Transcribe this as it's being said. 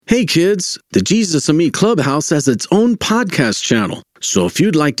Hey kids, the Jesus and Me Clubhouse has its own podcast channel. So if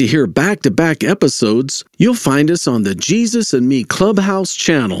you'd like to hear back-to-back episodes, you'll find us on the Jesus and Me Clubhouse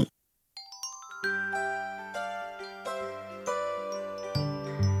channel.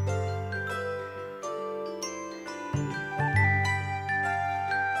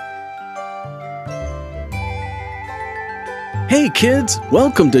 Hey kids,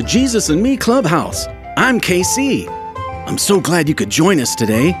 welcome to Jesus and Me Clubhouse. I'm KC. I'm so glad you could join us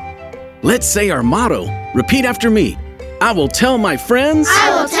today. Let's say our motto. Repeat after me. I will tell my friends. I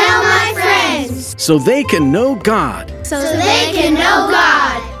will tell my friends. So they can know God. So they can know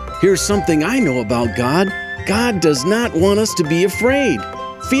God. Here's something I know about God. God does not want us to be afraid.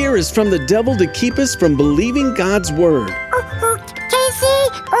 Fear is from the devil to keep us from believing God's word. Casey,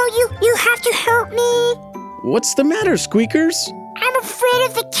 you have to help me. What's the matter, Squeakers? I'm afraid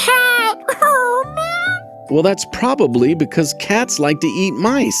of the cat. Oh, man. Well, that's probably because cats like to eat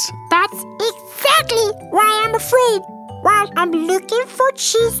mice. That's exactly why I'm afraid. While I'm looking for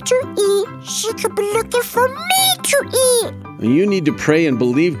cheese to eat, she could be looking for me to eat. You need to pray and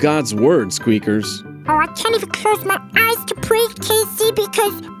believe God's word, Squeakers. Oh, I can't even close my eyes to pray, Casey,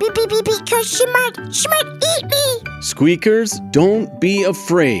 because she might eat me. Squeakers, don't be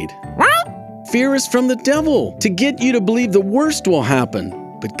afraid. What? Fear is from the devil to get you to believe the worst will happen.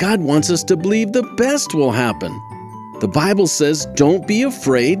 But God wants us to believe the best will happen. The Bible says, don't be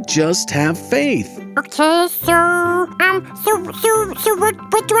afraid, just have faith. Okay, so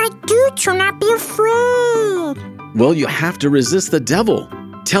what do I do to not be afraid? Well, you have to resist the devil.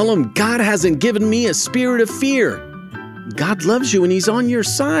 Tell him, God hasn't given me a spirit of fear. God loves you and he's on your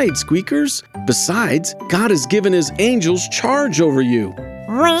side, Squeakers. Besides, God has given his angels charge over you.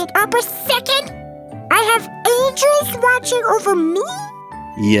 Wait up a second. I have angels watching over me?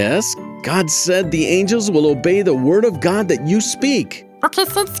 Yes, God said the angels will obey the word of God that you speak. Okay,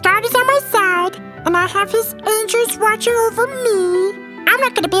 since God is on my side and I have his angels watching over me, I'm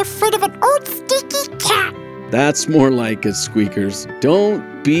not going to be afraid of an old stinky cat. That's more like it, Squeakers.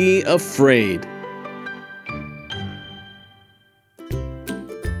 Don't be afraid.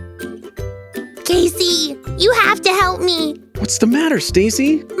 Casey, you have to help me. What's the matter,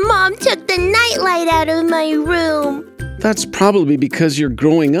 Stacy? Mom took the nightlight out of my room. That's probably because you're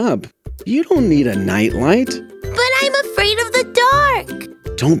growing up. You don't need a nightlight. But I'm afraid of the dark.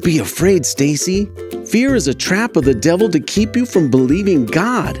 Don't be afraid, Stacy. Fear is a trap of the devil to keep you from believing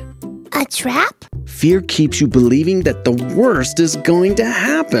God. A trap? Fear keeps you believing that the worst is going to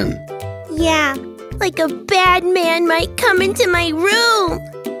happen. Yeah, like a bad man might come into my room.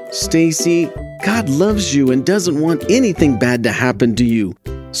 Stacy, God loves you and doesn't want anything bad to happen to you.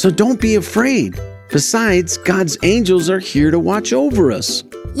 So don't be afraid. Besides, God's angels are here to watch over us.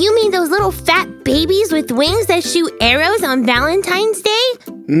 You mean those little fat babies with wings that shoot arrows on Valentine's Day?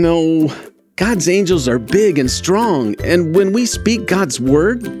 No, God's angels are big and strong, and when we speak God's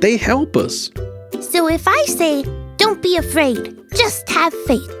word, they help us. So if I say, don't be afraid, just have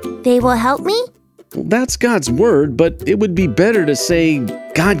faith, they will help me? Well, that's God's word, but it would be better to say,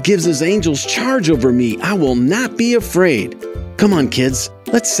 God gives his angels charge over me. I will not be afraid. Come on, kids,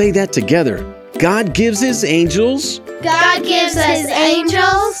 let's say that together. God gives his angels. God gives his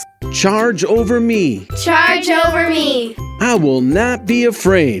angels. Charge over me. Charge over me. I will not be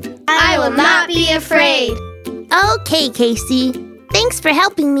afraid. I will not be afraid. Okay, Casey. Thanks for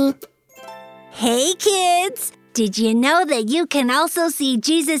helping me. Hey, kids! Did you know that you can also see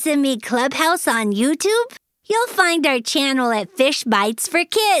Jesus and Me Clubhouse on YouTube? You'll find our channel at Fish Bites for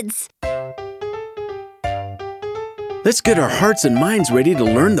Kids. Let's get our hearts and minds ready to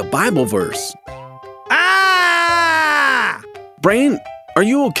learn the Bible verse. Ah! Brain, are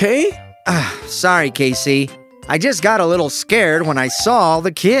you okay? Sorry, Casey. I just got a little scared when I saw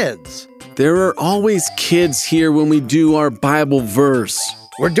the kids. There are always kids here when we do our Bible verse.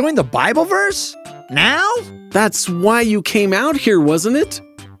 We're doing the Bible verse? Now? That's why you came out here, wasn't it?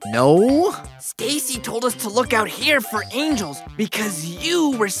 No. Stacy told us to look out here for angels because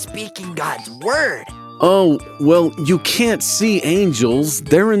you were speaking God's word. Oh, well, you can't see angels.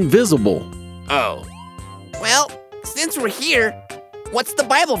 They're invisible. Oh. Well, since we're here, what's the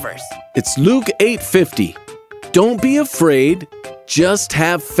Bible verse? It's Luke 8:50. Don't be afraid, just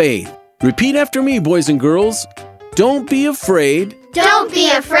have faith. Repeat after me, boys and girls. Don't be afraid. Don't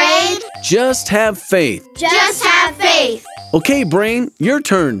be afraid. Just have faith. Just have faith. Okay, Brain, your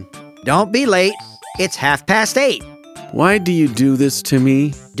turn. Don't be late. It's 8:30. Why do you do this to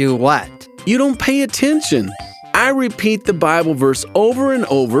me? Do what? You don't pay attention. I repeat the Bible verse over and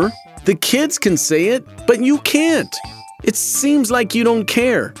over. The kids can say it, but you can't. It seems like you don't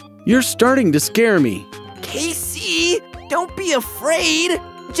care. You're starting to scare me. Casey, don't be afraid.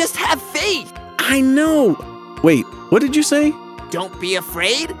 Just have faith. I know. Wait, what did you say? Don't be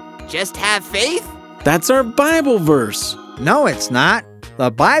afraid. Just have faith. That's our Bible verse. No, it's not. The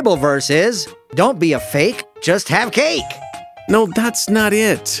Bible verse is, don't be a fake, just have cake. No, that's not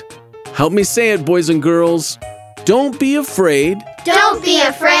it. Help me say it, boys and girls. Don't be afraid. Don't be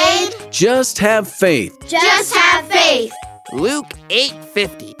afraid. Just have faith. Just have faith. Luke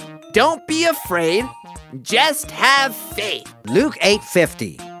 8:50. Don't be afraid. Just have faith. Luke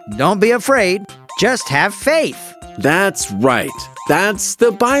 8:50. Don't be afraid, just have faith. That's right. That's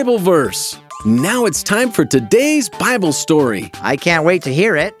the Bible verse. Now it's time for today's Bible story. I can't wait to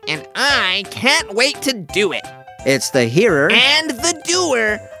hear it. And I can't wait to do it. It's the hearer And the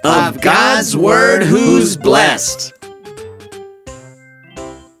doer Of God's Word who's blessed.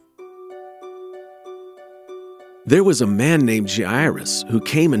 There was a man named Jairus who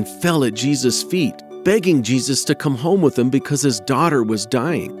came and fell at Jesus' feet, begging Jesus to come home with him because his daughter was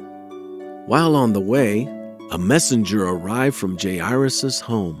dying. While on the way, a messenger arrived from Jairus'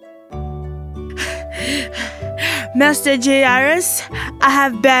 home. Master Jairus, I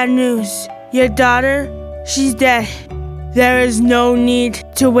have bad news. Your daughter, she's dead. There is no need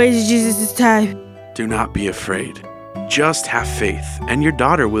to waste Jesus' time. Do not be afraid. Just have faith, and your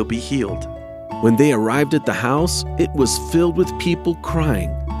daughter will be healed. When they arrived at the house, it was filled with people crying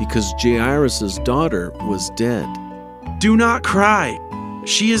because Jairus' daughter was dead. Do not cry.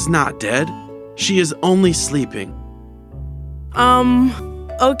 She is not dead. She is only sleeping.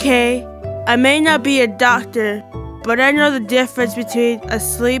 Okay. I may not be a doctor, but I know the difference between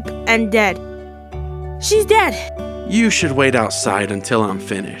asleep and dead. She's dead. You should wait outside until I'm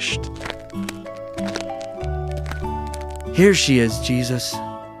finished. Here she is, Jesus.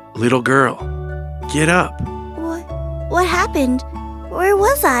 Little girl, get up. What happened? Where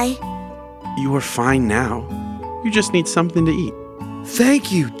was I? You are fine now. You just need something to eat.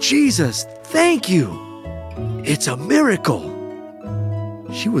 Thank you, Jesus. Thank you. It's a miracle.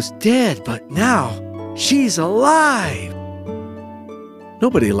 She was dead, but now she's alive.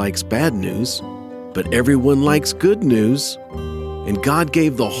 Nobody likes bad news, but everyone likes good news. And God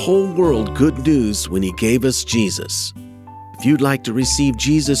gave the whole world good news when He gave us Jesus. If you'd like to receive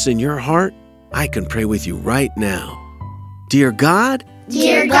Jesus in your heart, I can pray with you right now. Dear God,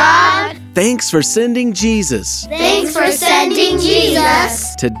 thanks for sending Jesus Thanks for sending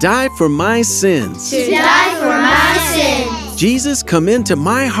Jesus to die for my sins. to die for my sins. Jesus, come into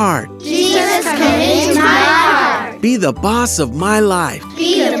my heart. Jesus, come into my heart. Be the boss of my life.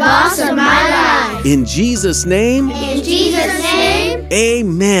 Be the boss of my life. In Jesus' name, In Jesus' name,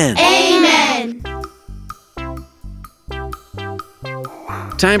 amen. amen.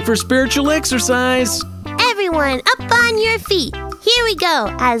 Time for spiritual exercise. Everyone, up on your feet. Here we go,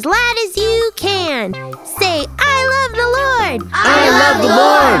 as loud as you can. Say, I love the Lord. I love the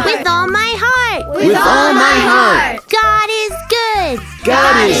Lord. With all my heart. With all my heart. God is good.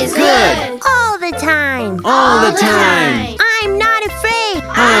 God is good. All the time. All the time. I'm not afraid.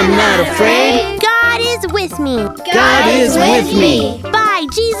 I'm not afraid. God is with me. God is with me. By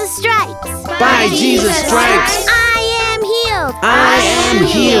Jesus' stripes. By Jesus' stripes, I am healed. I am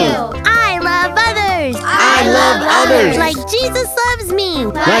healed. I love others. I love others. Like Jesus loves me.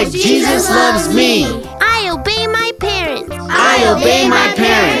 Like Jesus loves me. I obey my parents. I obey my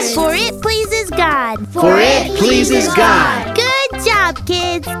parents. For it pleases God. For it pleases God. Good job,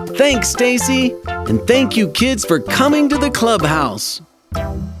 kids. Thanks, Stacy. And thank you, kids, for coming to the clubhouse.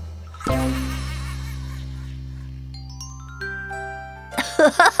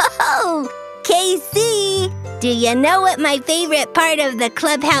 Oh, KC, do you know what my favorite part of the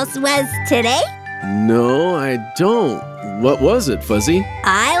clubhouse was today? No, I don't. What was it, Fuzzy?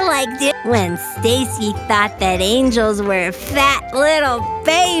 I liked it when Stacy thought that angels were fat little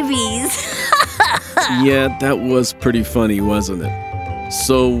babies. Yeah, that was pretty funny, wasn't it?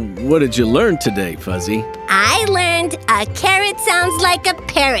 So, what did you learn today, Fuzzy? I learned a carrot sounds like a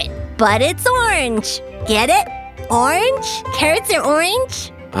parrot, but it's orange. Get it? Orange? Carrots are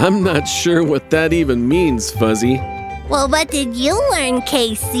orange? I'm not sure what that even means, Fuzzy. Well, what did you learn,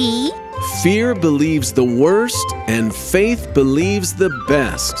 KC? Fear believes the worst, and faith believes the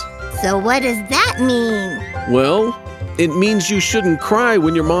best. So what does that mean? Well, it means you shouldn't cry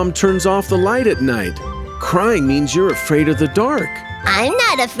when your mom turns off the light at night. Crying means you're afraid of the dark. I'm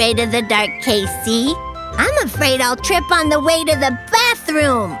not afraid of the dark, KC. I'm afraid I'll trip on the way to the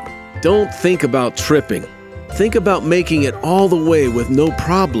bathroom. Don't think about tripping. Think about making it all the way with no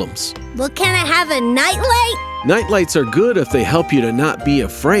problems. Well, can I have a nightlight? Nightlights are good if they help you to not be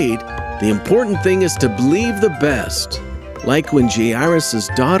afraid. The important thing is to believe the best. Like when Jairus'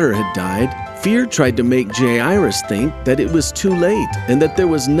 daughter had died, Fear tried to make Jairus think that it was too late and that there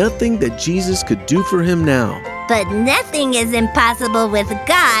was nothing that Jesus could do for him now. But nothing is impossible with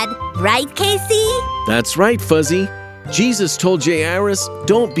God, right, Casey? That's right, Fuzzy. Jesus told Jairus,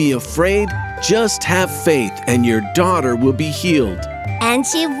 "Don't be afraid, just have faith and your daughter will be healed." And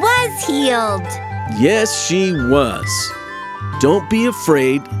she was healed. Yes, she was. Don't be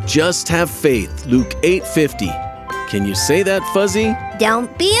afraid, just have faith. Luke 8:50. Can you say that, Fuzzy?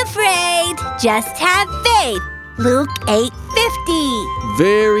 Don't be afraid, just have faith. Luke 8:50.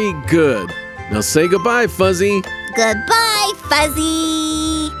 Very good. Now say goodbye, Fuzzy. Goodbye,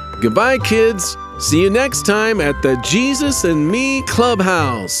 Fuzzy. Goodbye, kids. See you next time at the Jesus and Me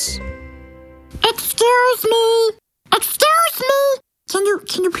Clubhouse. Excuse me.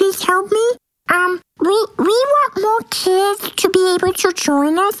 Can you please help me? We want more kids to be able to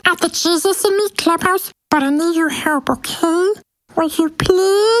join us at the Jesus and Me Clubhouse, but I need your help, okay? Will you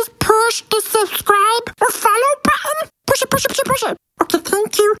please push the subscribe or follow button? Push it. Okay,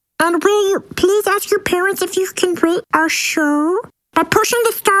 thank you. And will you please ask your parents if you can rate our show? By pushing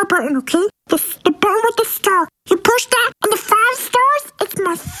the star button, okay? The button with the star. You push that, and the 5 stars, it's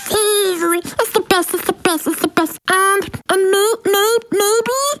my favorite. It's the best. And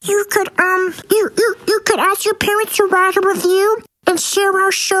maybe you could you could ask your parents to write a review and share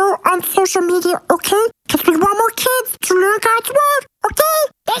our show on social media, okay? Because we want more kids to learn God's word, okay?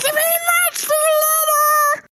 Thank you very much. See you later.